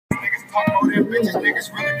Fuck all them bitches, niggas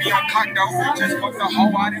really be on cock though. Just fuck the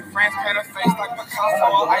hoe out in France, paint her face like Picasso.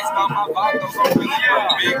 Iced out my bottles, I'm really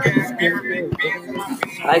a big ass mirror, big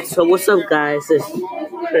beans. Alright, so what's up, guys? It's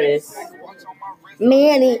Chris.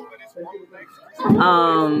 Manny.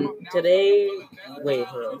 Today, wait,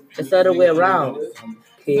 it's the other way around.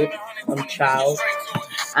 Kid, I'm Child.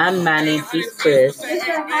 I'm Manny. He's Chris.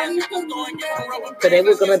 Today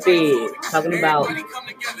we're gonna be talking about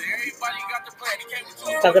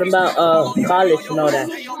college and all that.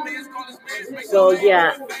 So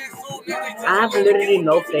yeah, I have literally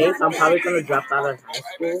no faith. I'm probably gonna drop out of high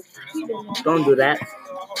school. Don't do that.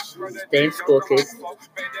 Stay in school, kids.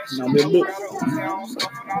 No big deal.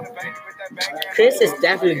 Chris is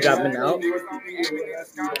definitely dropping out.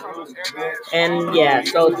 And yeah,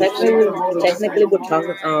 so technically we're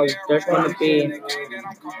talking. There's gonna be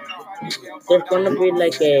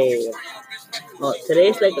like a. Well,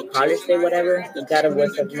 today's like a college day, whatever. You gotta wear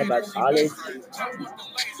something about college.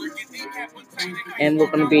 And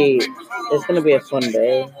it's gonna be a fun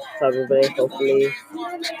day for everybody, hopefully.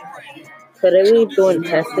 Today we're doing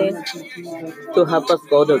testing to help us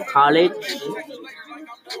go to college.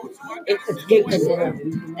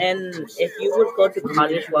 And if you would go to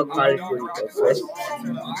college, what college would you go first?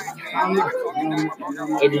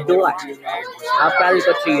 Either do I. I'll probably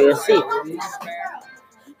go to USC.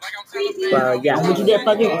 But yeah. Would you get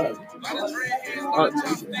fucking?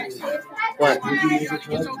 What?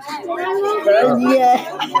 Yeah.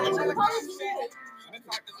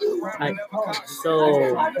 So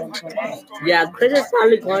yeah, Chris is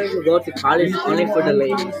probably going to go to college only for the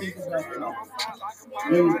ladies.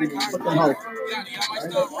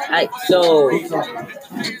 So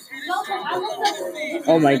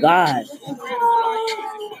oh my god.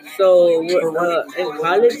 So in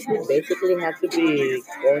college, you basically have to be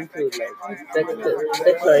going to like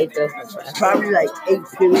six or 8 lessons. Probably like 8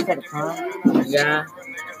 periods at a time. Yeah,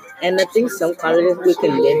 and I think some colleges we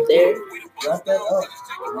can live there.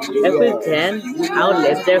 If we can, I'll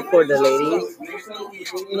live there for the ladies.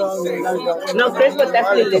 No, Chris would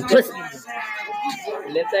definitely live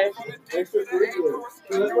there.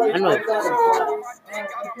 I know.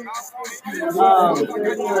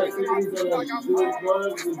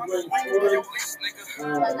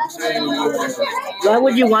 Why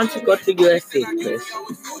would you want to go to USC, Chris?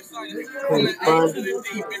 Because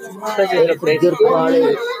it's a great good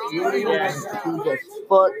college. Yeah.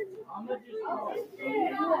 But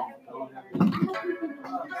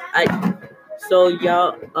so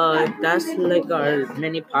y'all, that's like our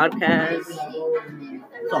mini podcast.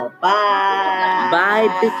 so bye. Bye.